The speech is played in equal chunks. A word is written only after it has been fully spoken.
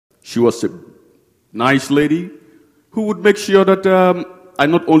She was a nice lady who would make sure that I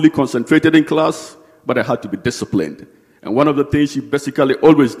not only concentrated in class, but I had to be disciplined. And one of the things she basically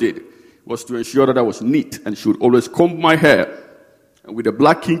always did was to ensure that I was neat, and she would always comb my hair. And with the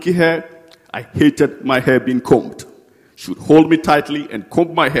black kinky hair, I hated my hair being combed. She would hold me tightly and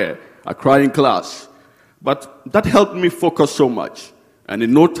comb my hair. I cried in class. But that helped me focus so much. And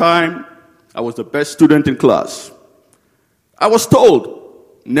in no time, I was the best student in class. I was told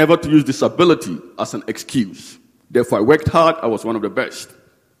never to use disability as an excuse. Therefore, I worked hard. I was one of the best.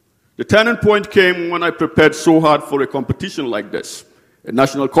 The turning point came when I prepared so hard for a competition like this, a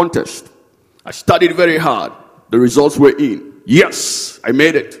national contest. I studied very hard. The results were in. Yes, I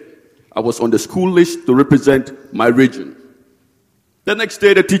made it. I was on the school list to represent my region. The next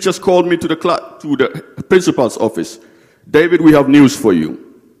day, the teachers called me to the principal's office. David, we have news for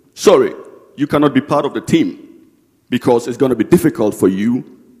you. Sorry, you cannot be part of the team because it's going to be difficult for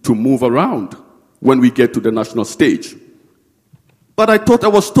you to move around when we get to the national stage. But I thought I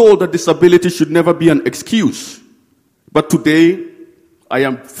was told that disability should never be an excuse. But today, I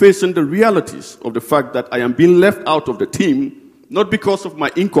am facing the realities of the fact that I am being left out of the team, not because of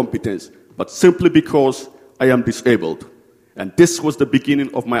my incompetence, but simply because I am disabled. And this was the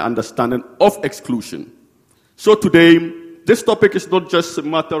beginning of my understanding of exclusion. So today, this topic is not just a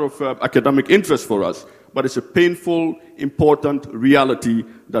matter of academic interest for us, but it's a painful, important reality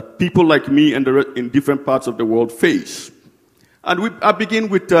that people like me and in different parts of the world face. And I begin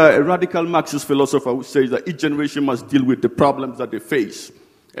with a radical Marxist philosopher who says that each generation must deal with the problems that they face.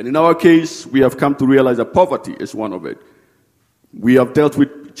 And in our case, we have come to realize that poverty is one of it. We have dealt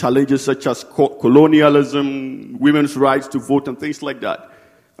with challenges such as colonialism, women's rights to vote, and things like that.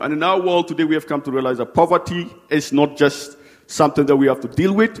 And in our world today, we have come to realize that poverty is not just something that we have to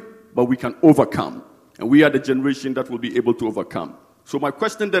deal with, but we can overcome. And we are the generation that will be able to overcome. So my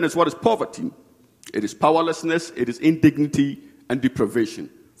question then is, what is poverty? It is powerlessness, it is indignity, and deprivation,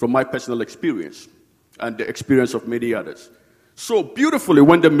 from my personal experience and the experience of many others. So beautifully,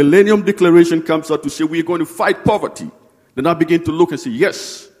 when the Millennium Declaration comes out to say we're going to fight poverty, then I begin to look and say,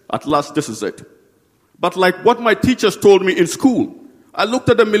 yes, at last this is it. But like what my teachers told me in school, I looked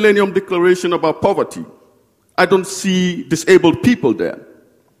at the Millennium Declaration about poverty. I don't see disabled people there.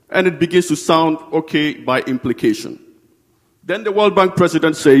 And it begins to sound okay by implication. Then the World Bank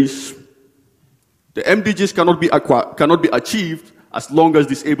president says, the MDGs cannot be achieved as long as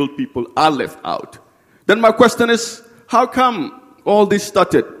disabled people are left out. Then my question is, how come all this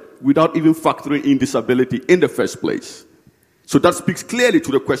started without even factoring in disability in the first place? So that speaks clearly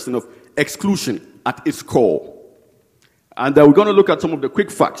to the question of exclusion at its core. And we're going to look at some of the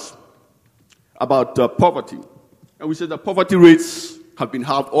quick facts about poverty. And we said that poverty rates have been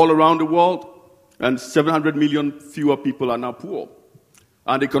halved all around the world, and 700 million fewer people are now poor.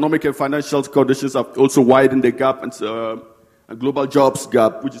 And economic and financial conditions have also widened the gap, and a global jobs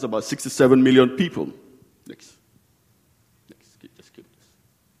gap, which is about 67 million people. Next. Just skip this.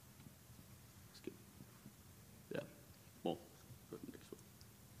 Skip. Yeah, more. Next one.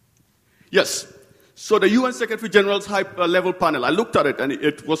 Yes. So the UN Secretary General's high-level panel, I looked at it, and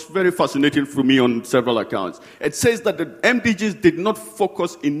it was very fascinating for me on several accounts. It says that the MDGs did not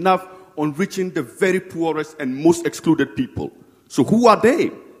focus enough on reaching the very poorest and most excluded people. So who are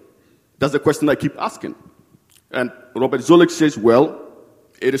they? That's the question I keep asking. And Robert Zoellick says, well,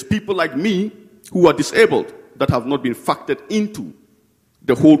 it is people like me who are disabled that have not been factored into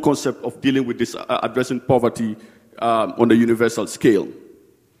the whole concept of dealing with this, addressing poverty on a universal scale.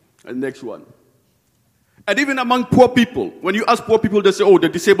 And next one. And even among poor people, when you ask poor people, they say, oh, the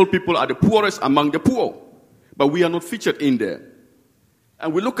disabled people are the poorest among the poor. But we are not featured in there.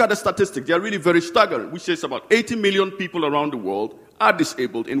 And we look at the statistics, they are really very staggering, which says about 80 million people around the world are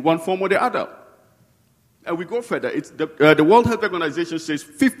disabled in one form or the other. And we go further. It's the World Health Organization says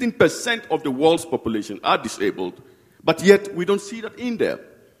 15% of the world's population are disabled, but yet we don't see that in there.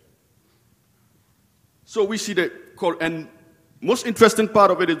 So we see and most interesting part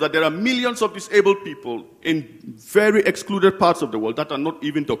of it is that there are millions of disabled people in very excluded parts of the world that are not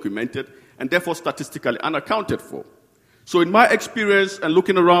even documented and therefore statistically unaccounted for. So in my experience and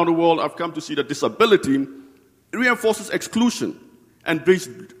looking around the world, I've come to see that disability reinforces exclusion and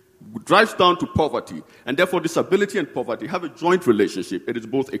drives down to poverty. And therefore, disability and poverty have a joint relationship. It is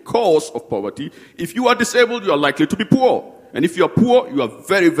both a cause of poverty. If you are disabled, you are likely to be poor. And if you are poor, you are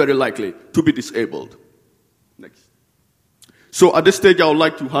very, very likely to be disabled. Next. So at this stage, I would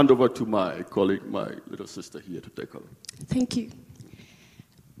like to hand over to my colleague, my little sister here to take over. Thank you.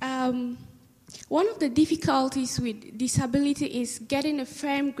 One of the difficulties with disability is getting a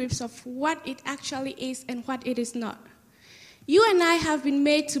firm grip of what it actually is and what it is not. You and I have been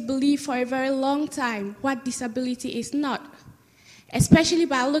made to believe for a very long time what disability is not, especially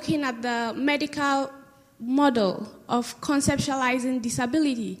by looking at the medical model of conceptualizing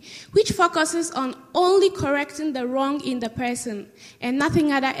disability, which focuses on only correcting the wrong in the person and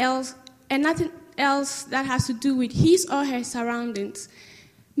nothing else that has to do with his or her surroundings.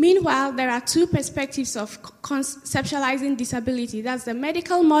 Meanwhile, there are two perspectives of conceptualizing disability. That's the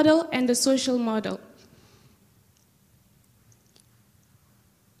medical model and the social model.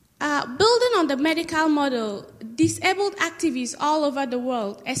 Building on the medical model, disabled activists all over the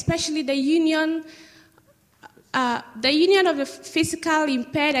world, especially the Union of the Physically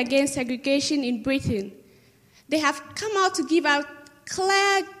Impaired Against Segregation in Britain, they have come out to give out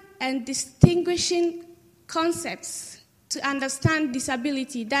clear and distinguishing concepts to understand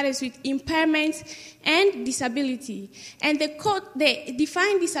disability, that is with impairment and disability. And they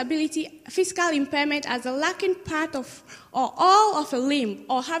define disability, physical impairment, as a lacking part of or all of a limb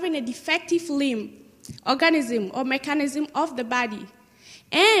or having a defective limb, organism or mechanism of the body.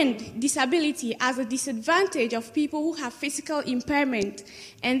 And disability as a disadvantage of people who have physical impairment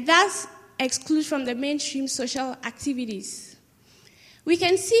and thus exclude from the mainstream social activities. We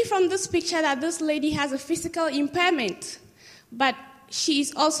can see from this picture that this lady has a physical impairment, but she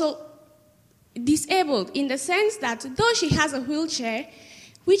is also disabled in the sense that though she has a wheelchair,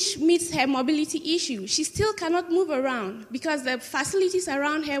 which meets her mobility issue, she still cannot move around because the facilities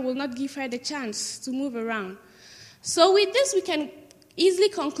around her will not give her the chance to move around. So with this, we can easily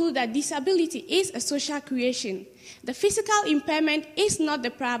conclude that disability is a social creation. The physical impairment is not the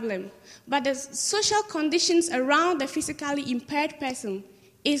problem, but the social conditions around the physically impaired person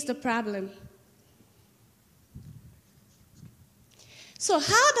is the problem. So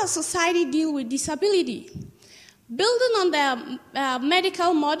how does society deal with disability? Building on the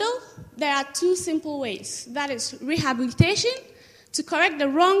medical model, there are two simple ways. That is rehabilitation, to correct the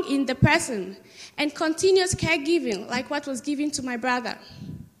wrong in the person, and continuous caregiving, like what was given to my brother.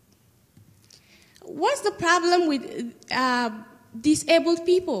 What's the problem with disabled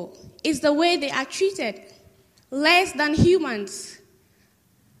people? Is the way they are treated, less than humans.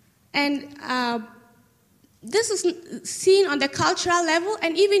 And this is seen on the cultural level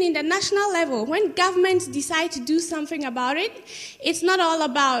and even in the national level. When governments decide to do something about it, it's not all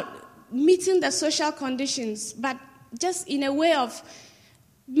about meeting the social conditions, but just in a way of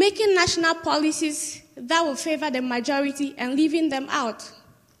making national policies that will favor the majority and leaving them out.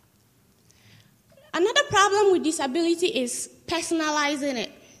 Another problem with disability is personalizing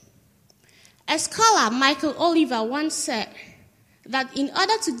it. A scholar, Michael Oliver, once said that in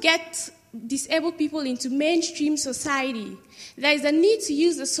order to get disabled people into mainstream society, there is a need to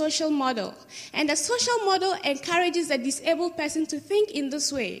use the social model. And the social model encourages the disabled person to think in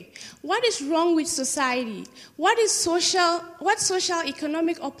this way. What is wrong with society? What social,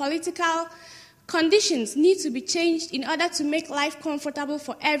 economic, or political conditions need to be changed in order to make life comfortable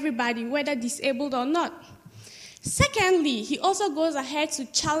for everybody, whether disabled or not? Secondly, he also goes ahead to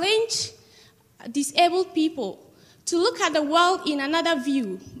challenge disabled people to look at the world in another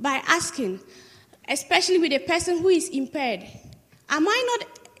view by asking, especially with a person who is impaired,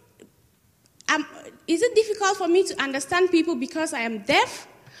 is it difficult for me to understand people because I am deaf?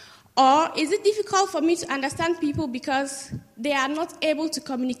 Or is it difficult for me to understand people because they are not able to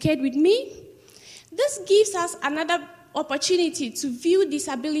communicate with me? This gives us another opportunity to view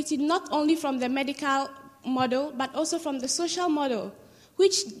disability not only from the medical model, but also from the social model,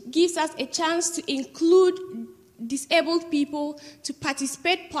 which gives us a chance to include disabled people to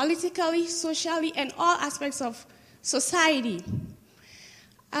participate politically, socially, and all aspects of society.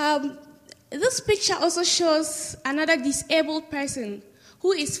 This picture also shows another disabled person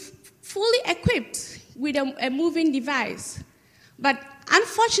who is fully equipped with a moving device. But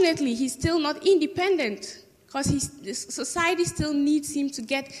unfortunately, he's still not independent because society still needs him to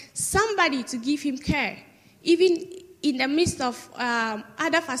get somebody to give him care, even in the midst of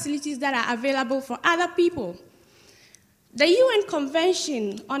other facilities that are available for other people. The UN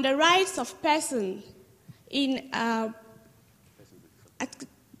Convention on the Rights of Persons in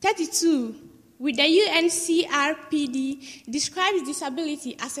 32 with the UNCRPD describes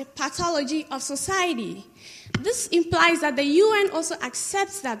disability as a pathology of society. This implies that the UN also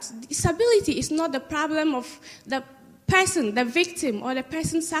accepts that disability is not the problem of the person, the victim, or the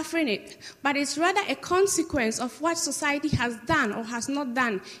person suffering it, but it's rather a consequence of what society has done or has not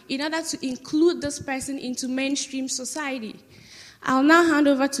done in order to include this person into mainstream society. I'll now hand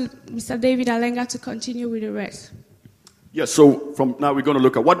over to Mr. David Alenga to continue with the rest. Yes, so from now we're going to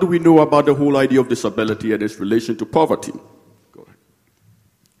look at what do we know about the whole idea of disability and its relation to poverty. Go ahead.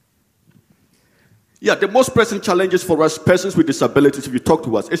 Yeah, the most pressing challenges for us, persons with disabilities, if you talk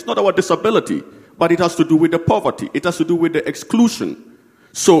to us, it's not our disability, but it has to do with the poverty. It has to do with the exclusion.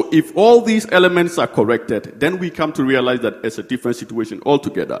 So if all these elements are corrected, then we come to realize that it's a different situation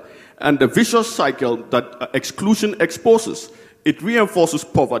altogether. And the vicious cycle that exclusion exposes, it reinforces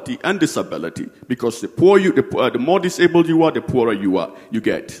poverty and disability, because the more disabled you are, the poorer you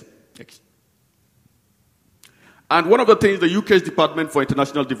get. Next. And one of the things the UK's Department for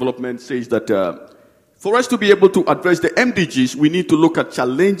International Development says that for us to be able to address the MDGs, we need to look at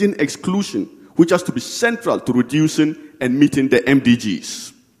challenging exclusion, which has to be central to reducing and meeting the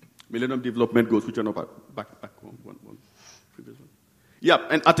MDGs. Millennium Development Goals, which are not back one, previous one. Yeah,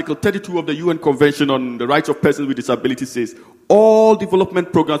 and Article 32 of the UN Convention on the Rights of Persons with Disabilities says all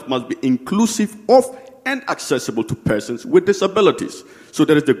development programs must be inclusive of and accessible to persons with disabilities. So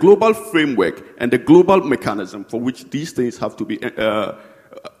there is the global framework and the global mechanism for which these things have to be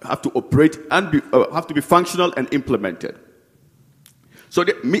have to operate and have to be functional and implemented. So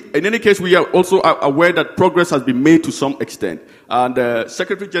in any case, we are also aware that progress has been made to some extent. And the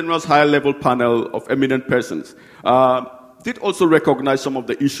Secretary General's higher-level panel of eminent persons did also recognize some of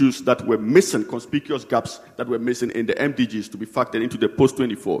the issues that were missing, conspicuous gaps that were missing in the MDGs to be factored into the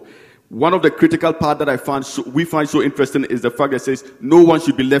post-24. One of the critical parts that we find so interesting is the fact that it says no one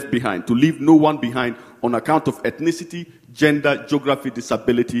should be left behind, to leave no one behind on account of ethnicity, gender, geography,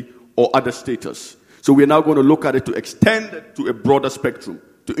 disability, or other status. So we are now going to look at it to extend it to a broader spectrum,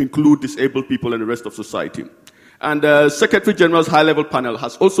 to include disabled people and the rest of society. And the Secretary General's high-level panel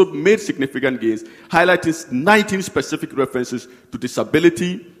has also made significant gains, highlighting 19 specific references to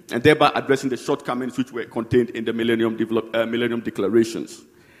disability and thereby addressing the shortcomings which were contained in the Millennium Declarations.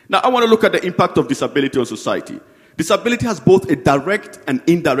 Now, I want to look at the impact of disability on society. Disability has both a direct and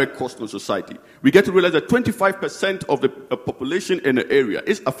indirect cost on society. We get to realize that 25% of the population in an area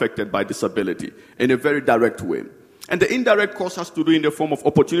is affected by disability in a very direct way. And the indirect cost has to do in the form of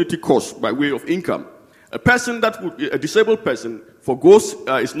opportunity cost by way of income. A disabled person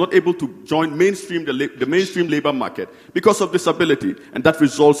is not able to join the mainstream labor market because of disability, and that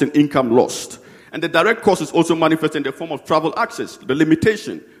results in income lost. And the direct cost is also manifested in the form of travel access, the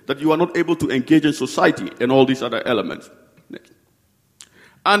limitation that you are not able to engage in society and all these other elements. Next.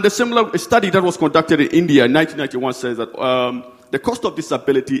 And a similar study that was conducted in India in 1991 says that the cost of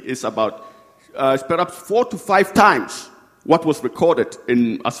disability is about perhaps 4 to 5 times what was recorded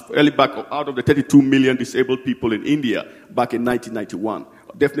as early back out of the 32 million disabled people in India back in 1991.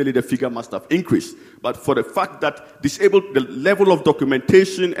 Definitely the figure must have increased. But for the fact that the level of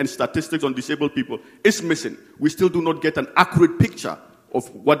documentation and statistics on disabled people is missing, we still do not get an accurate picture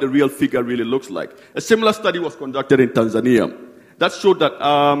of what the real figure really looks like. A similar study was conducted in Tanzania that showed that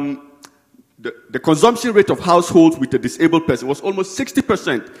the consumption rate of households with a disabled person was almost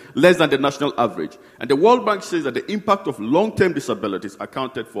 60% less than the national average. And the World Bank says that the impact of long-term disabilities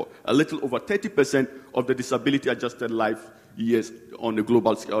accounted for a little over 30% of the disability-adjusted life years on a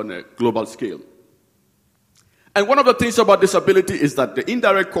global scale. And one of the things about disability is that the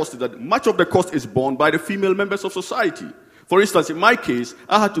indirect cost is that much of the cost is borne by the female members of society. For instance, in my case,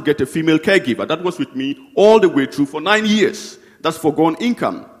 I had to get a female caregiver that was with me all the way through for 9 years. That's foregone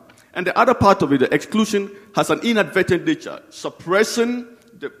income. And the other part of it, the exclusion, has an inadvertent nature, suppressing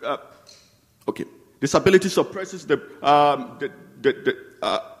disability suppresses the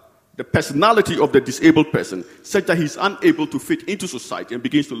personality of the disabled person, such that he's unable to fit into society and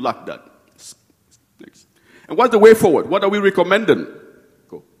begins to lack that. Next. And what's the way forward? What are we recommending?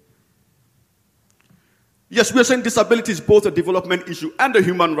 Go. Yes, we are saying disability is both a development issue and a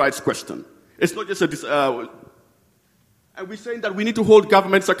human rights question. It's not just and we're saying that we need to hold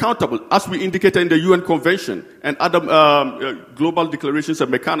governments accountable, as we indicated in the UN Convention and other global declarations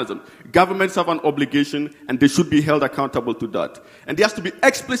and mechanisms. Governments have an obligation, and they should be held accountable to that. And there has to be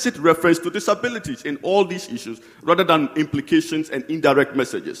explicit reference to disabilities in all these issues, rather than implications and indirect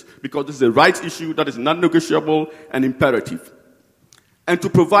messages, because this is a rights issue that is non-negotiable and imperative. And to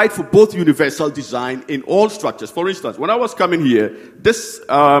provide for both universal design in all structures. For instance, when I was coming here, this,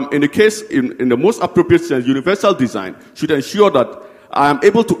 in the most appropriate sense, universal design should ensure that I am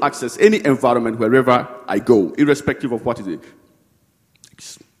able to access any environment wherever I go, irrespective of what it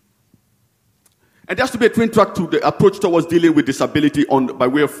is. And there has to be a twin track to the approach towards dealing with disability by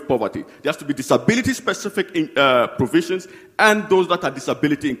way of poverty. There has to be disability-specific provisions and those that are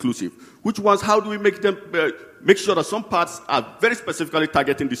disability-inclusive. Which ones, how do we make them, make sure that some parts are very specifically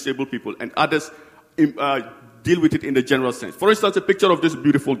targeting disabled people and others deal with it in the general sense? For instance, a picture of this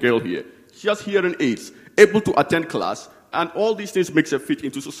beautiful girl here. She has hearing aids, able to attend class, and all these things makes her fit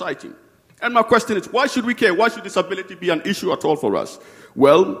into society. And my question is, why should we care? Why should disability be an issue at all for us?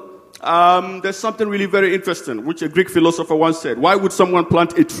 Well, there's something really very interesting, which a Greek philosopher once said. Why would someone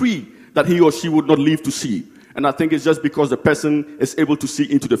plant a tree that he or she would not live to see? And I think it's just because the person is able to see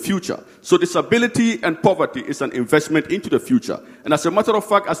into the future. So disability and poverty is an investment into the future. And as a matter of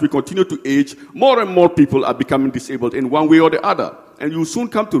fact, as we continue to age, more and more people are becoming disabled in one way or the other. And you'll soon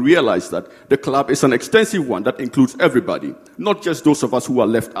come to realize that the club is an extensive one that includes everybody, not just those of us who are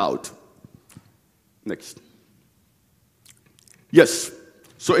left out. Next. Yes.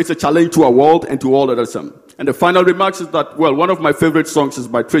 So it's a challenge to our world and to all others. And the final remarks is that, well, one of my favorite songs is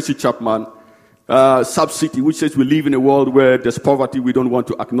by Tracy Chapman, Sub-City, which says we live in a world where there's poverty, we don't want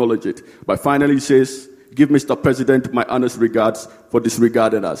to acknowledge it. But finally says, give Mr. President my honest regards for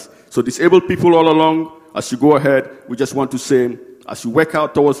disregarding us. So disabled people all along, as you go ahead, we just want to say, as you work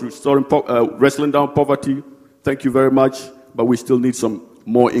out towards restoring wrestling down poverty, thank you very much, but we still need some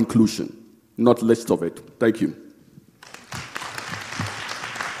more inclusion, not less of it. Thank you.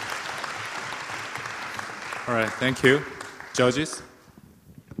 All right, thank you. Judges?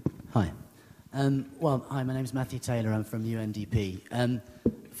 Hi. Hi, my name's Matthew Taylor. I'm from UNDP.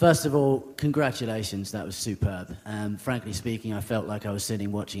 First of all, congratulations. That was superb. Frankly speaking, I felt like I was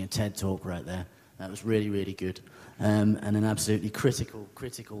sitting watching a TED Talk right there. That was really, really good. And an absolutely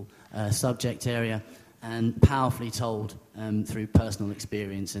critical subject area, and powerfully told through personal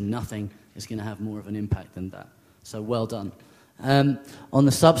experience, and nothing is going to have more of an impact than that. So well done. On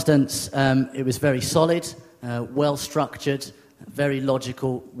the substance, it was very solid, well-structured, very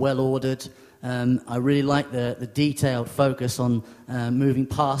logical, well-ordered. I really like the detailed focus on moving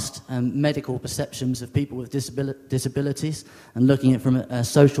past medical perceptions of people with disabilities and looking at it from a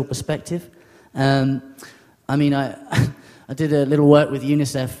social perspective. I did a little work with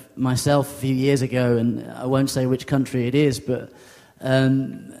UNICEF myself a few years ago, and I won't say which country it is, but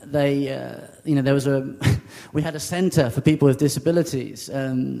we had a centre for people with disabilities,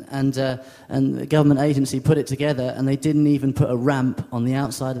 and the government agency put it together, and they didn't even put a ramp on the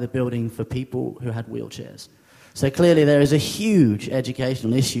outside of the building for people who had wheelchairs. So clearly there is a huge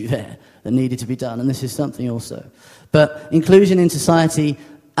educational issue there that needed to be done, and this is something also. But inclusion in society,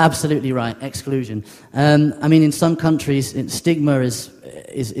 absolutely right. Exclusion. In some countries, stigma is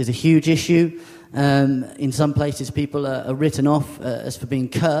a huge issue. In some places, people are written off as for being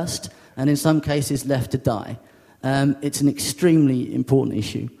cursed, and in some cases, left to die. It's an extremely important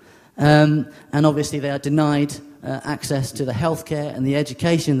issue. And obviously, they are denied access to the healthcare and the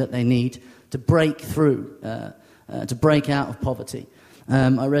education that they need to break through, to break out of poverty.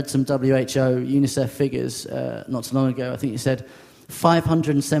 I read some WHO, UNICEF figures not so long ago. I think it said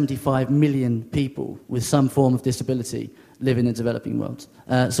 575 million people with some form of disability live in the developing world.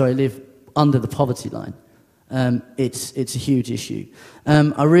 Live under the poverty line. It's a huge issue.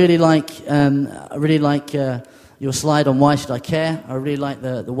 I really like your slide on why should I care. I really like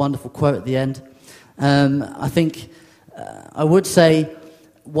the wonderful quote at the end. I think I would say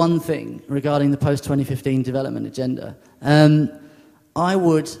one thing regarding the post-2015 development agenda. I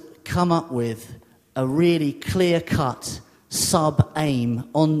would come up with a really clear-cut sub-aim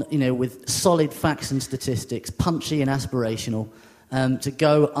on, with solid facts and statistics, punchy and aspirational, to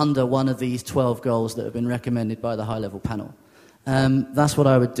go under one of these 12 goals that have been recommended by the high-level panel. That's what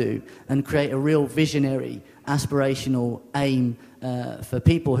I would do, and create a real visionary, aspirational aim for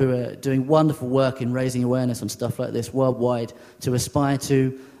people who are doing wonderful work in raising awareness on stuff like this worldwide to aspire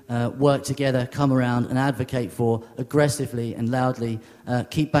to work together, come around and advocate for aggressively and loudly.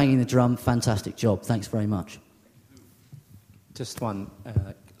 Keep banging the drum. Fantastic job. Thanks very much. Just one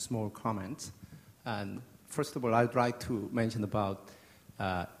small comment. First of all, I'd like to mention about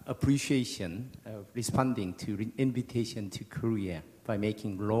appreciation of responding to invitation to Korea by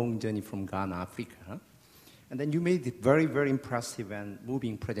making long journey from Ghana, Africa. And then you made a very, very impressive and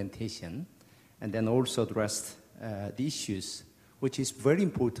moving presentation, and then also addressed the issues, which is very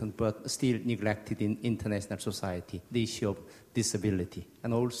important but still neglected in international society, the issue of disability.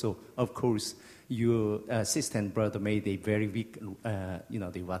 And also, of course, your assistant brother made a very big,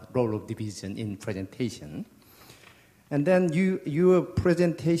 the role of division in presentation. And then your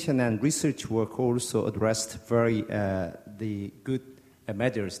presentation and research work also addressed very the good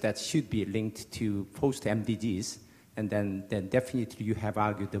measures that should be linked to post-MDGs. And then definitely you have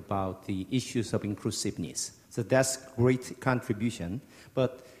argued about the issues of inclusiveness. So that's great contribution.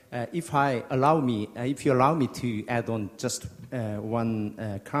 But if you allow me to add on just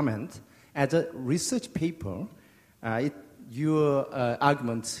one comment, as a research paper, your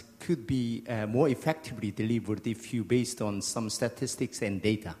arguments could be more effectively delivered if you based on some statistics and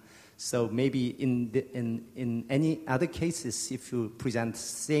data. So maybe in any other cases, if you present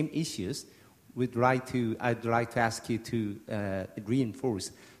same issues, I'd like to ask you to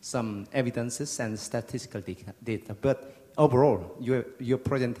reinforce some evidences and statistical data. But overall, your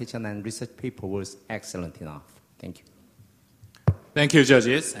presentation and research paper was excellent enough. Thank you. Thank you,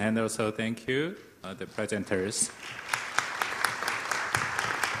 judges, and also thank you, the presenters.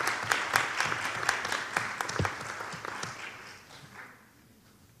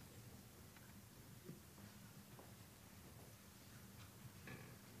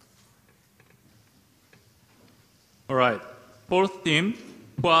 All right, fourth team,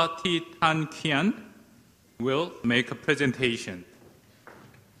 Hwa Thi Tan Kian, will make a presentation.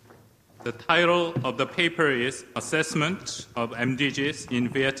 The title of the paper is Assessment of MDGs in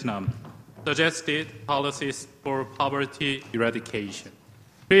Vietnam, Suggested Policies for Poverty Eradication.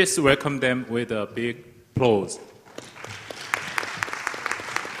 Please welcome them with a big applause.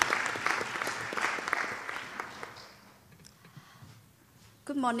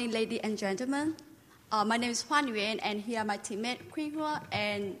 Good morning, ladies and gentlemen. My name is Hwan, and here are my teammates, Hwa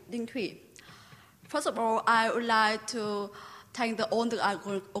and Dinh Thuy. First of all, I would like to thank all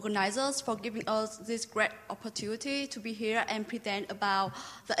the organizers for giving us this great opportunity to be here and present about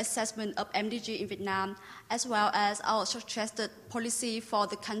the assessment of MDG in Vietnam, as well as our suggested policy for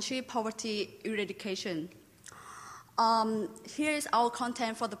the country poverty eradication. Here is our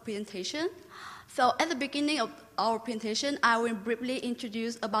content for the presentation. So at the beginning of our presentation, I will briefly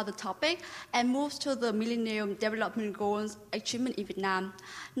introduce about the topic and move to the Millennium Development Goals achievement in Vietnam.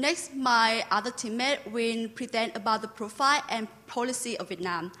 Next, my other teammate will present about the profile and policy of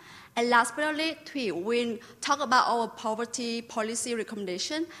Vietnam. And last but not least, we will talk about our poverty policy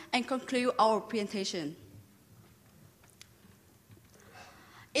recommendation and conclude our presentation.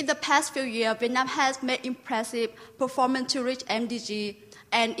 In the past few years, Vietnam has made impressive performance to reach MDG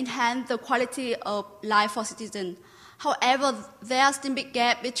and enhance the quality of life for citizens. However, there are still big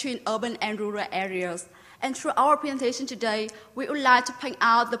gaps between urban and rural areas. And through our presentation today, we would like to point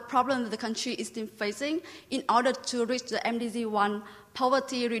out the problem that the country is still facing in order to reach the MDG 1,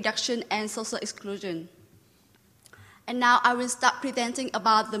 poverty reduction and social exclusion. And now I will start presenting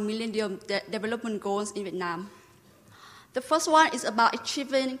about the Millennium Development Goals in Vietnam. The first one is about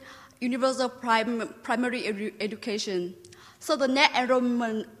achieving universal primary education. So the net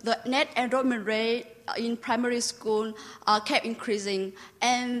enrollment rate in primary school kept increasing,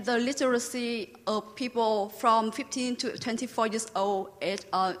 and the literacy of people from 15 to 24 years old was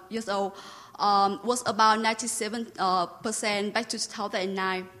about 97% back to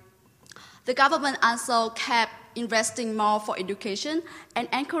 2009. The government also kept investing more for education and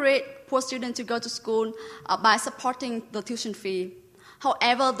encouraged poor students to go to school by supporting the tuition fee.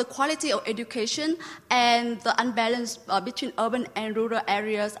 However, the quality of education and the unbalance between urban and rural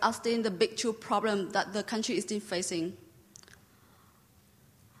areas are still the big two problems that the country is still facing.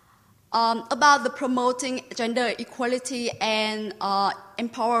 About the promoting gender equality and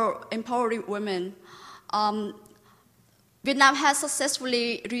empowering women, Vietnam has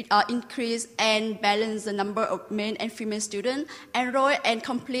successfully increased and balanced the number of men and female students enrolled and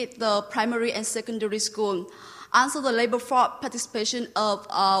complete the primary and secondary school. Also, the labor force participation of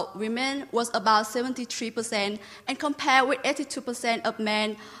women was about 73%, and compared with 82% of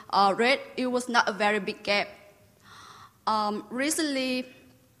men rate, it was not a very big gap. Recently,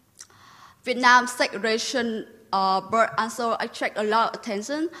 Vietnam's segregation birth also attract a lot of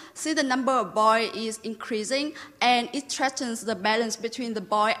attention, since the number of boys is increasing, and it threatens the balance between the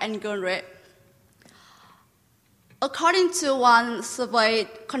boy and girl rate. According to one survey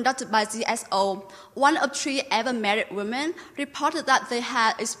conducted by GSO, 1 of 3 ever married women reported that they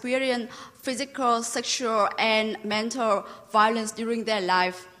had experienced physical, sexual, and mental violence during their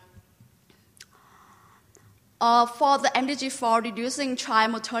life. For the MDG 4, reducing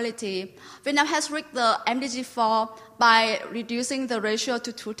child mortality, Vietnam has reached the MDG 4 by reducing the ratio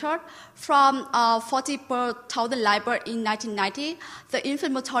to 2/3. From 40 per 1,000 live births in 1990, the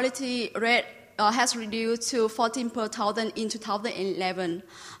infant mortality rate has reduced to 14 per 1,000 in 2011.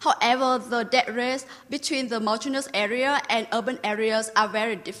 However, the death rates between the mountainous area and urban areas are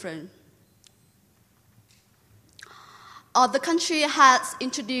very different. The country has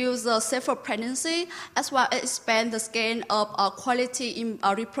introduced safer pregnancy as well as expand the scale of quality in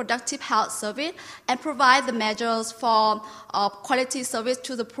reproductive health service and provide the measures for quality service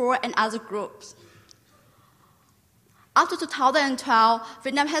to the poor and other groups. After 2012,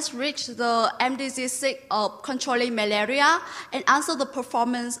 Vietnam has reached the MDG 6 of controlling malaria, and also the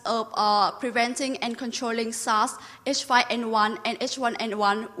performance of preventing and controlling SARS, H5N1, and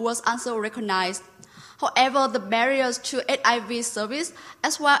H1N1 was also recognized. However, the barriers to HIV service,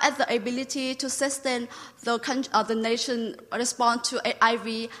 as well as the ability to sustain the nation response to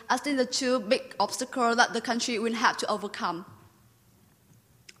HIV, are still the two big obstacles that the country will have to overcome.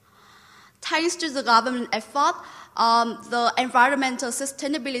 Thanks to the government effort, the environmental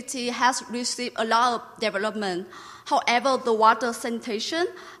sustainability has received a lot of development. However, the water sanitation,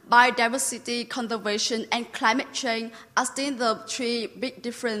 biodiversity conservation, and climate change are still the three big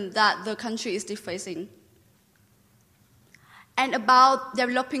differences that the country is still facing. And about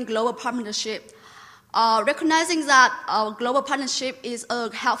developing global partnership, recognizing that global partnership is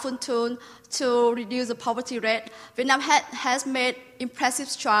a helpful tool to reduce the poverty rate, Vietnam has made impressive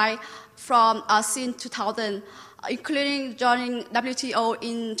strides from since 2000, including joining WTO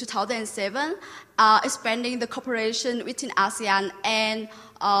in 2007, expanding the cooperation within ASEAN, and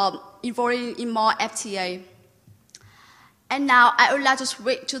involving in more FTA. And now I would like to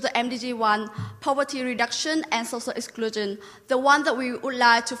switch to the MDG 1, poverty reduction and social exclusion, the one that we would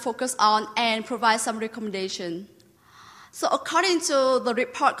like to focus on and provide some recommendation. So according to the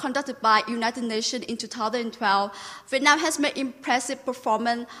report conducted by United Nations in 2012, Vietnam has made impressive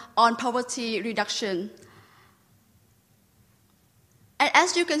performance on poverty reduction. And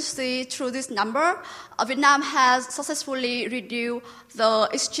as you can see through this number, Vietnam has successfully reduced the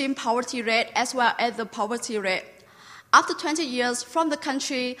extreme poverty rate as well as the poverty rate. After 20 years from the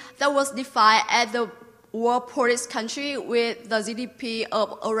country that was defined as the world poorest country with the GDP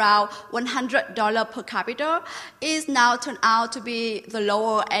of around $100 per capita, is now turned out to be the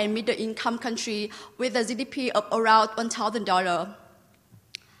lower and middle income country with a GDP of around $1,000.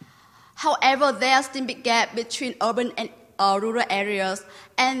 However, there is still a big gap between urban and rural areas,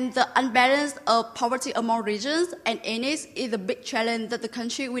 and the unbalance of poverty among regions and ethnics is a big challenge that the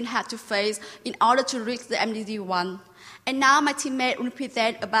country will have to face in order to reach the MDG 1. And now my teammate will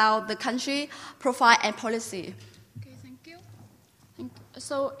present about the country profile and policy. Okay, thank you.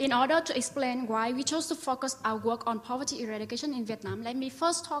 So in order to explain why we chose to focus our work on poverty eradication in Vietnam, let me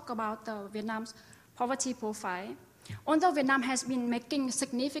first talk about Vietnam's poverty profile. Although Vietnam has been making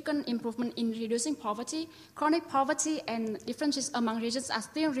significant improvement in reducing poverty, chronic poverty and differences among regions are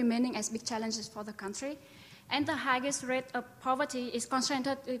still remaining as big challenges for the country. And the highest rate of poverty is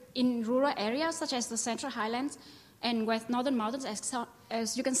concentrated in rural areas such as the Central Highlands and West Northern Mountains,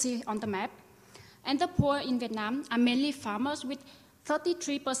 as you can see on the map. And the poor in Vietnam are mainly farmers, with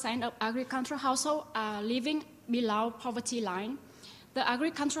 33% of agricultural households are living below poverty line. The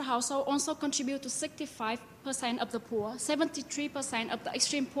agricultural household also contribute to 65% of the poor, 73% of the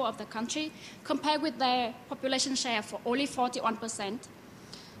extreme poor of the country, compared with their population share for only 41%.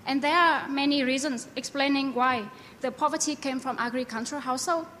 And there are many reasons explaining why the poverty came from agricultural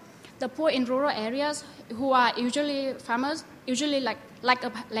household. The poor in rural areas, who are usually farmers, usually lack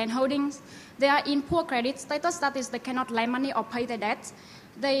of land holdings, they are in poor credit status, that is, they cannot lend money or pay their debts.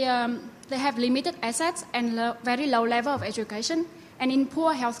 They have limited assets and very low level of education, and in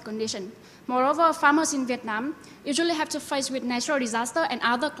poor health condition. Moreover, farmers in Vietnam usually have to face with natural disaster and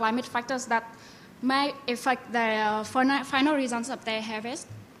other climate factors that may affect the final results of their harvest.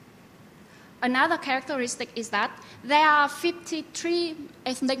 Another characteristic is that there are 53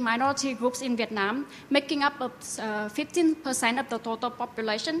 ethnic minority groups in Vietnam, making up 15% of the total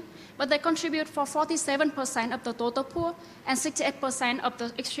population, but they contribute for 47% of the total poor and 68% of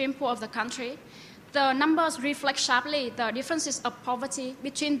the extreme poor of the country. The numbers reflect sharply the differences of poverty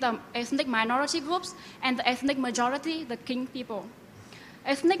between the ethnic minority groups and the ethnic majority, the King people.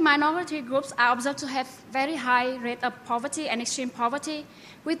 Ethnic minority groups are observed to have very high rate of poverty and extreme poverty,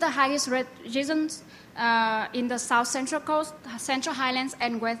 with the highest rate regions in the South Central Coast, Central Highlands,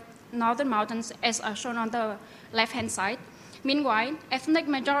 and West Northern Mountains, as shown on the left-hand side. Meanwhile, ethnic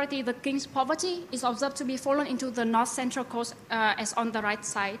majority, the King's poverty, is observed to be fallen into the North Central Coast, as on the right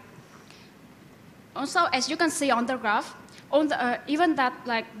side. Also, as you can see on the graph, even that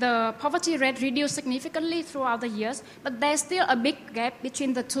the poverty rate reduced significantly throughout the years, but there's still a big gap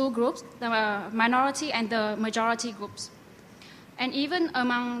between the two groups, the minority and the majority groups. And even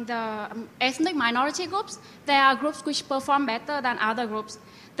among the ethnic minority groups, there are groups which perform better than other groups.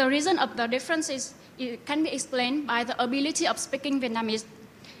 The reason of the difference can be explained by the ability of speaking Vietnamese.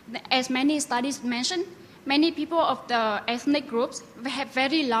 As many studies mention, many people of the ethnic groups have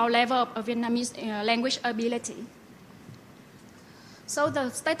very low level of Vietnamese language ability. So the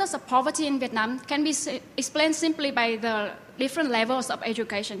status of poverty in Vietnam can be explained simply by the different levels of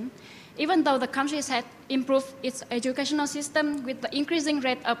education. Even though the country has improved its educational system with the increasing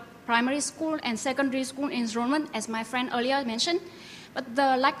rate of primary school and secondary school enrollment, as my friend earlier mentioned, but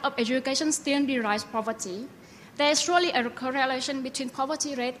the lack of education still derives poverty. there is surely a correlation between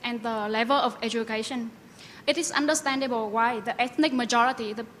poverty rate and the level of education. It is understandable why the ethnic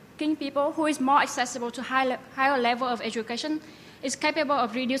majority, the King people, who is more accessible to higher level of education, is capable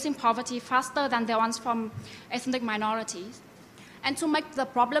of reducing poverty faster than the ones from ethnic minorities. And to make the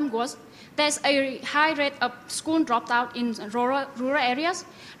problem worse, there's a high rate of school dropout in rural areas,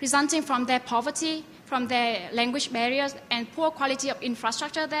 resulting from their poverty, from their language barriers, and poor quality of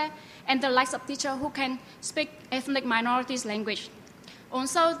infrastructure there, and the lack of teachers who can speak ethnic minorities' language.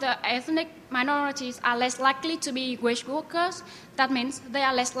 Also, the ethnic minorities are less likely to be wage workers. That means they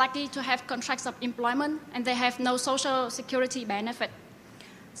are less likely to have contracts of employment, and they have no social security benefit.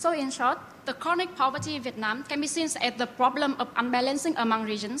 So in short, the chronic poverty in Vietnam can be seen as the problem of unbalancing among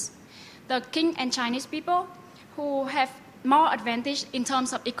regions. The King and Chinese people, who have more advantage in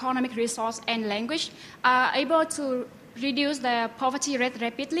terms of economic resource and language, are able to reduce their poverty rate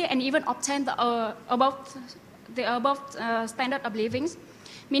rapidly and even obtain the above standard of living.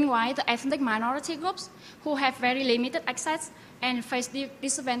 Meanwhile, the ethnic minority groups, who have very limited access and face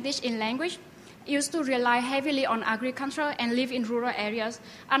disadvantage in language, used to rely heavily on agriculture and live in rural areas,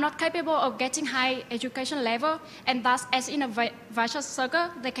 are not capable of getting high education level, and thus, as in a vicious circle,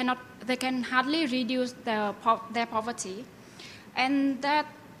 they can hardly reduce their poverty. And that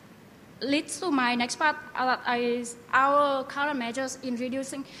leads to my next part, is our current measures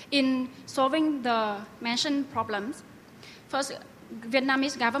in solving the mentioned problems. First,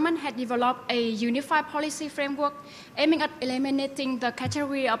 Vietnamese government had developed a unified policy framework aiming at eliminating the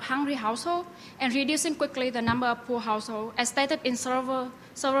category of hungry household and reducing quickly the number of poor households, as stated in several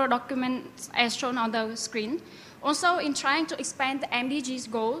documents as shown on the screen. Also, in trying to expand the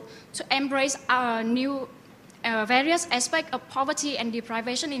MDGs goal to embrace new various aspects of poverty and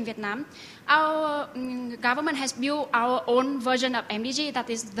deprivation in Vietnam, our government has built our own version of MDG, that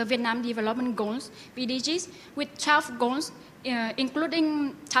is the Vietnam Development Goals, VDGs, with 12 goals,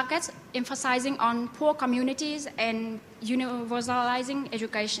 including targets emphasizing on poor communities and universalizing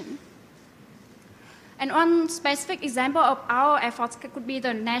education. And one specific example of our efforts could be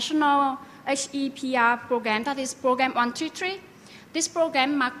the National HEPR program, that is Program 1-3. This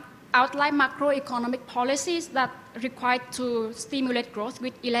program outline macroeconomic policies that require to stimulate growth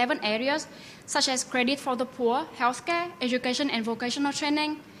with 11 areas, such as credit for the poor, healthcare, education and vocational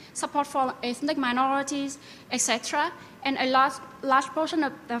training, support for ethnic minorities, etc. And a large portion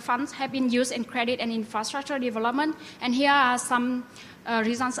of the funds have been used in credit and infrastructure development. And here are some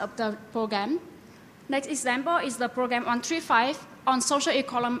results of the program. Next example is the Program 135 on social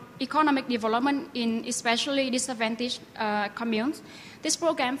economic development in especially disadvantaged communes. This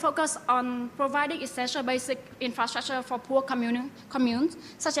program focuses on providing essential basic infrastructure for poor communes,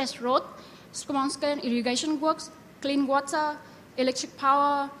 such as roads, small-scale irrigation works, clean water, electric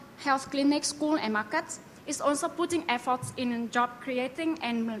power, health clinics, schools, and markets. It's also putting efforts in job creating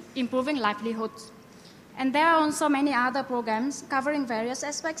and improving livelihoods. And there are also many other programs covering various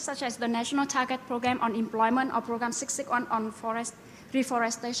aspects, such as the National Target Program on Employment or Program 661 on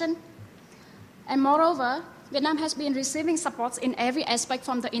reforestation. And moreover, Vietnam has been receiving supports in every aspect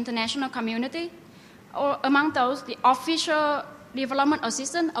from the international community. Among those, the Official Development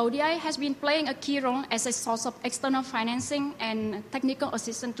Assistance, ODA, has been playing a key role as a source of external financing and technical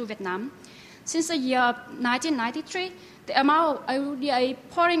assistance to Vietnam. Since the year 1993, the amount of ODA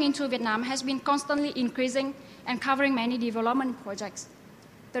pouring into Vietnam has been constantly increasing and covering many development projects.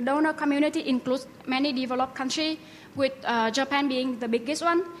 The donor community includes many developed countries, with Japan being the biggest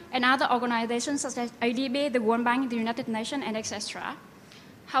one, and other organizations such as ADB, the World Bank, the United Nations, and etc.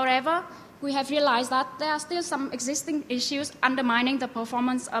 However, we have realized that there are still some existing issues undermining the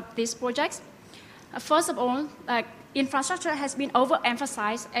performance of these projects. First of all, infrastructure has been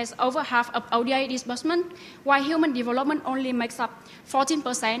overemphasized as over half of ODA disbursement, while human development only makes up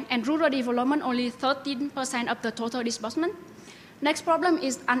 14% and rural development only 13% of the total disbursement. Next problem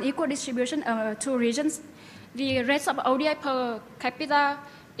is unequal distribution to regions. The rates of ODA per capita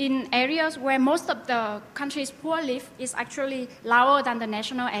in areas where most of the country's poor live is actually lower than the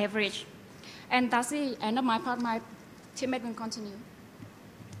national average. And that's the end of my part. My teammate will continue.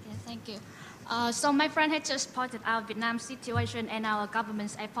 Yeah, thank you. So my friend had just pointed out Vietnam's situation and our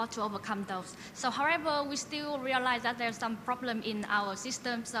government's effort to overcome those. So however, we still realize that there's some problem in our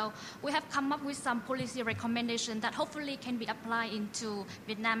system. So we have come up with some policy recommendations that hopefully can be applied into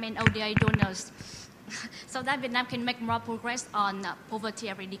Vietnam and ODA donors so that Vietnam can make more progress on poverty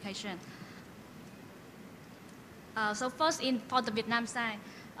eradication. So first, for the Vietnam side,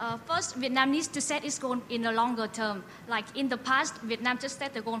 first, Vietnam needs to set its goal in the longer term. Like in the past, Vietnam just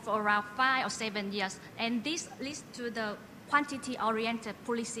set the goal for around 5 or 7 years. And this leads to the quantity-oriented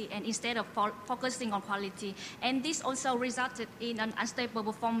policy and instead of focusing on quality. And this also resulted in an unstable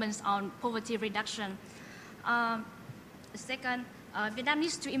performance on poverty reduction. Second, Vietnam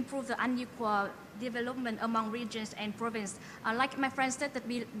needs to improve the unequal development among regions and provinces. Like my friend stated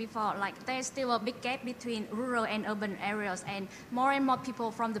before, like there's still a big gap between rural and urban areas, and more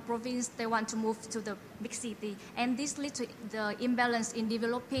people from the province, they want to move to the big city. And this leads to the imbalance in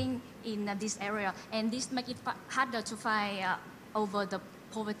developing in this area, and this makes it harder to fight over the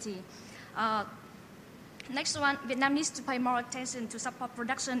poverty. Next one, Vietnam needs to pay more attention to support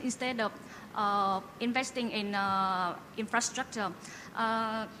production instead of investing in infrastructure.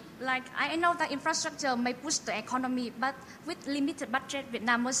 Like I know that infrastructure may push the economy, but with limited budget,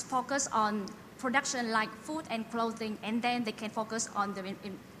 Vietnam must focus on production like food and clothing, and then they can focus on the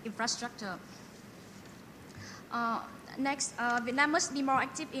infrastructure. Next, Vietnam must be more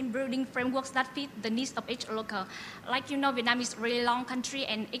active in building frameworks that fit the needs of each local. Like you know, Vietnam is a really long country,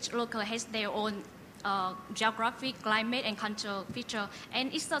 and each local has their own geographic, climate, and cultural feature.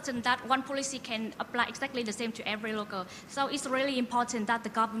 And it's certain that one policy can apply exactly the same to every local. So it's really important that the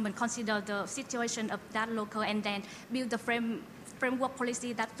government consider the situation of that local and then build the framework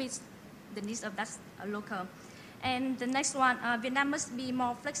policy that fits the needs of that local. And the next one, Vietnam must be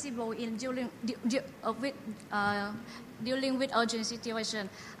more flexible in dealing with urgent situation.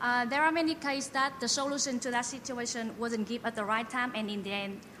 There are many cases that the solution to that situation wasn't given at the right time, and in the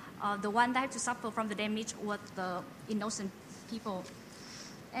end, the one that had to suffer from the damage was the innocent people.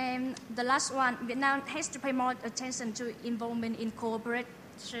 And the last one, Vietnam has to pay more attention to involvement in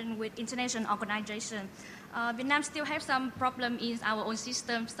cooperation with international organizations. Vietnam still has some problem in our own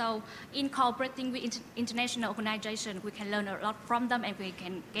system, so in cooperating with international organizations, we can learn a lot from them and we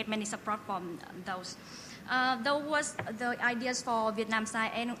can get many support from those. Those was the ideas for Vietnam side,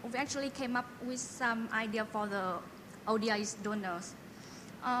 and we actually came up with some idea for the ODI's donors.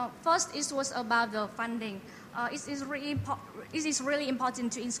 First, it was about the funding. It is really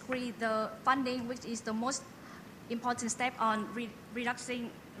important to increase the funding, which is the most important step on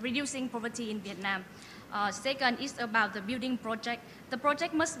reducing poverty in Vietnam. Second is about the building project. The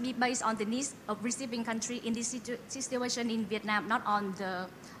project must be based on the needs of receiving country in this situation in Vietnam, not on the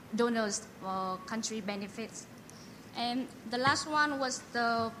donors' country benefits. And the last one was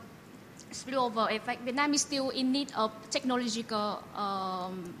the spillover effect. Vietnam is still in need of technological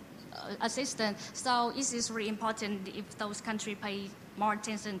assistance, so it is really important if those countries pay more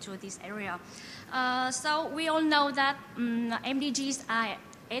attention to this area. So we all know that MDGs are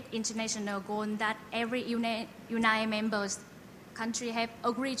 8 international goals that every UNAI members country have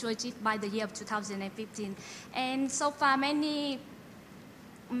agreed to achieve by the year of 2015, and so far many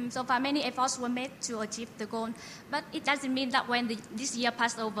efforts were made to achieve the goal, but it doesn't mean that when this year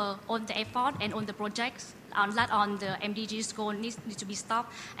passed over, all the effort and all the projects that on the MDGs goal needs to be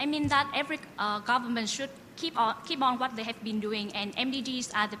stopped. I mean that every government should keep on what they have been doing, and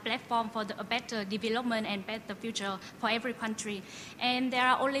MDGs are the platform for a better development and better future for every country. And there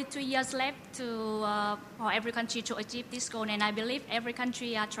are only 2 years left for every country to achieve this goal, and I believe every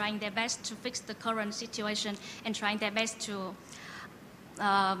country are trying their best to fix the current situation and trying their best to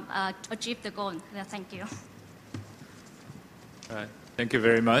achieve the goal. Thank you. All right. Thank you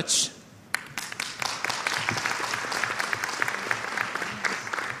very much.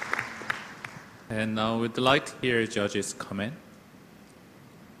 And now we'd like to hear judges' comment.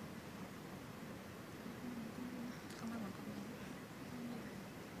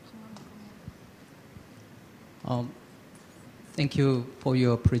 Thank you for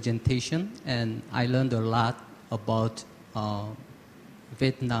your presentation, and I learned a lot about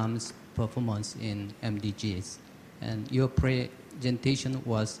Vietnam's performance in MDGs. And your presentation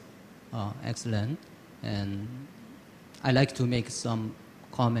was excellent, and I'd like to make some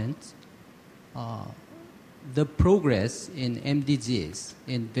comments. The progress in MDGs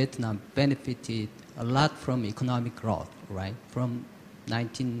in Vietnam benefited a lot from economic growth, right? From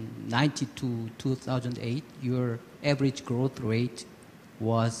 1990 to 2008, your average growth rate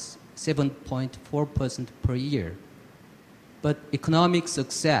was 7.4% per year. But economic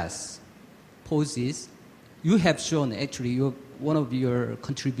success poses, you have shown actually one of your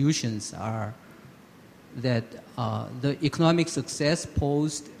contributions are that the economic success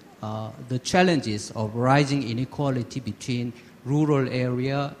posed the challenges of rising inequality between rural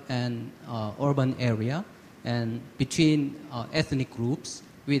area and urban area, and between ethnic groups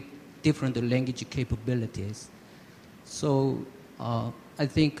with different language capabilities. So I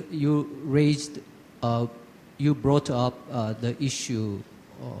think you brought up the issue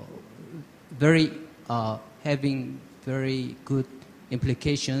having very good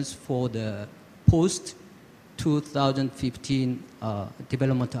implications for the 2015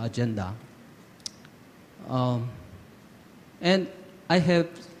 development agenda. And I have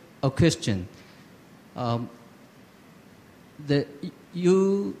a question.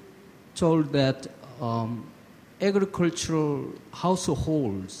 You told that agricultural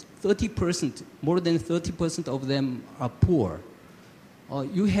households, 30%, more than 30% of them are poor.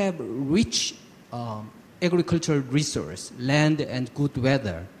 You have rich agricultural resource, land and good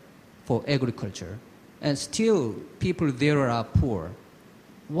weather for agriculture, and still people there are poor.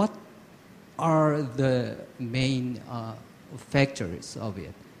 What are the main factors of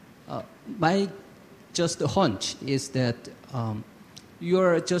it? My just hunch is that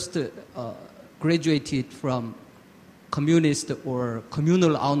you're just graduated from communist or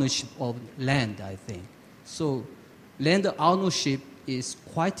communal ownership of land, I think. So land ownership is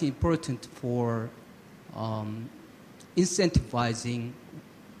quite important for incentivizing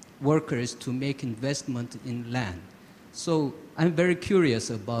workers to make investment in land. So I'm very curious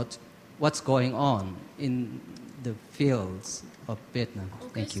about what's going on in the fields of Vietnam.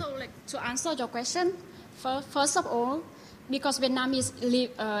 Okay, Thank you. so to answer your question, first of all, because Vietnam is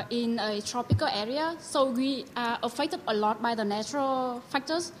in a tropical area, so we are affected a lot by the natural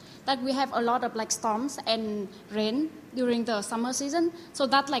factors, that we have a lot of storms and rain during the summer season. So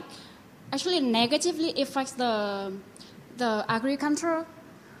that actually negatively affects the agriculture,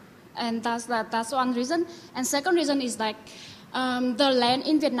 and that's one reason. And second reason is the land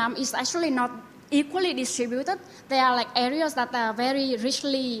in Vietnam is actually not equally distributed. There are areas that are very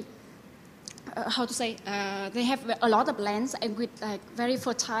richly they have a lot of lands and with very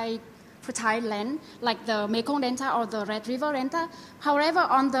fertile land, like the Mekong Delta or the Red River Delta. However,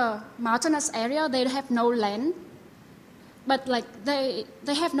 on the mountainous area, they have no land, but they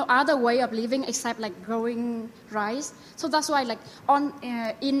have no other way of living except growing rice. So that's why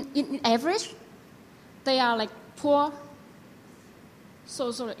in average, they are poor.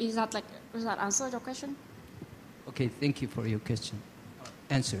 So does that answer your question? Okay, thank you for your question.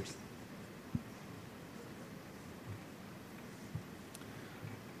 Answers.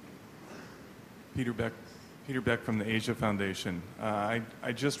 Peter Beck from the Asia Foundation. I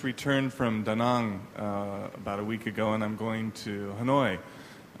just returned from Da Nang about a week ago, and I'm going to Hanoi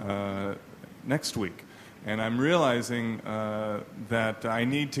next week. And I'm realizing that I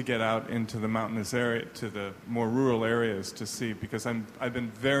need to get out into the mountainous area, to the more rural areas to see, because I've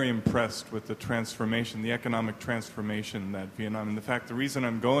been very impressed with the transformation, the economic transformation that Vietnam, and the reason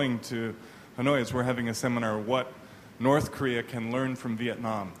I'm going to Hanoi is we're having a seminar, what North Korea can learn from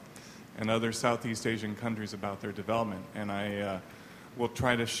Vietnam and other Southeast Asian countries about their development. And I will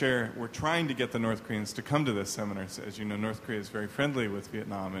try to share, we're trying to get the North Koreans to come to this seminar. As you know, North Korea is very friendly with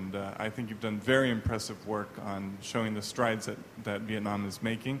Vietnam, and I think you've done very impressive work on showing the strides that Vietnam is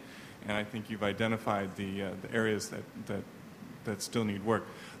making, and I think you've identified the areas that still need work.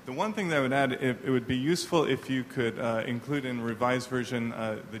 The one thing that I would add, it would be useful if you could include in a revised version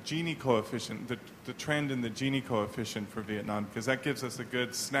the Gini coefficient, the trend in the Gini coefficient for Vietnam, because that gives us a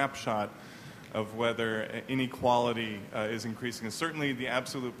good snapshot of whether inequality is increasing. And certainly the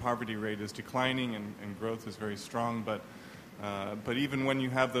absolute poverty rate is declining and growth is very strong, but even when you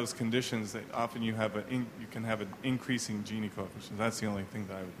have those conditions, often you can have an increasing Gini coefficient. That's the only thing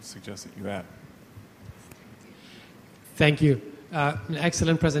that I would suggest that you add. Thank you. An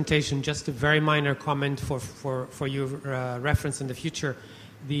excellent presentation. Just a very minor comment for your reference in the future.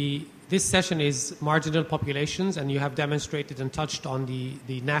 This session is marginal populations, and you have demonstrated and touched on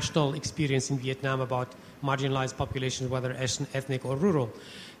the national experience in Vietnam about marginalized populations, whether ethnic or rural.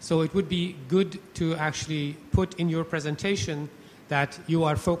 So it would be good to actually put in your presentation that you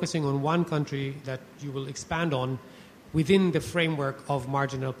are focusing on one country that you will expand on within the framework of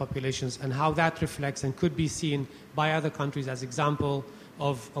marginal populations, and how that reflects and could be seen by other countries as example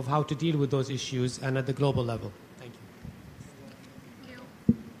of how to deal with those issues and at the global level. Thank you.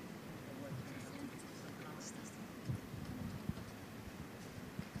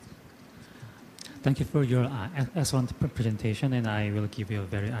 Thank you for your excellent presentation, and I will give you a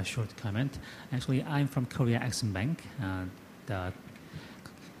very short comment. Actually, I'm from Korea Exim Bank, the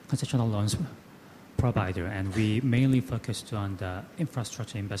concessional loans provider, and we mainly focused on the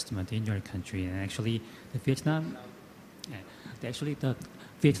infrastructure investment in your country. And actually, Vietnam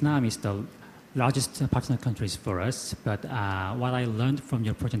is the largest partner countries for us. But what I learned from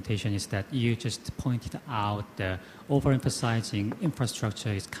your presentation is that you just pointed out the overemphasizing infrastructure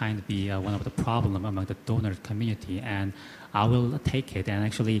is kind of be one of the problem among the donor community, and I will take it. And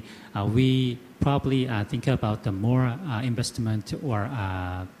actually, we probably think about the more investment or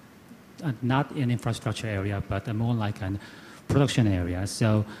not in infrastructure area, but more like an production area.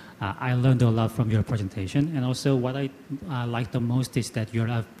 So I learned a lot from your presentation. And also what I like the most is that you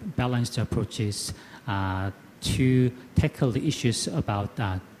have balanced approaches to tackle the issues about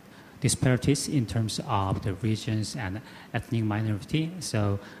disparities in terms of the regions and ethnic minority.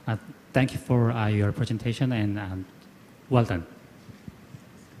 So thank you for your presentation and well done.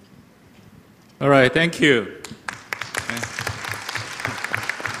 All right, thank you.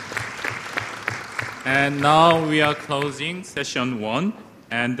 And now we are closing session 1,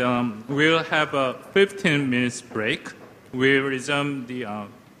 and we'll have a 15 minutes break. We'll resume the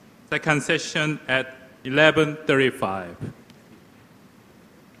second session at 11:35.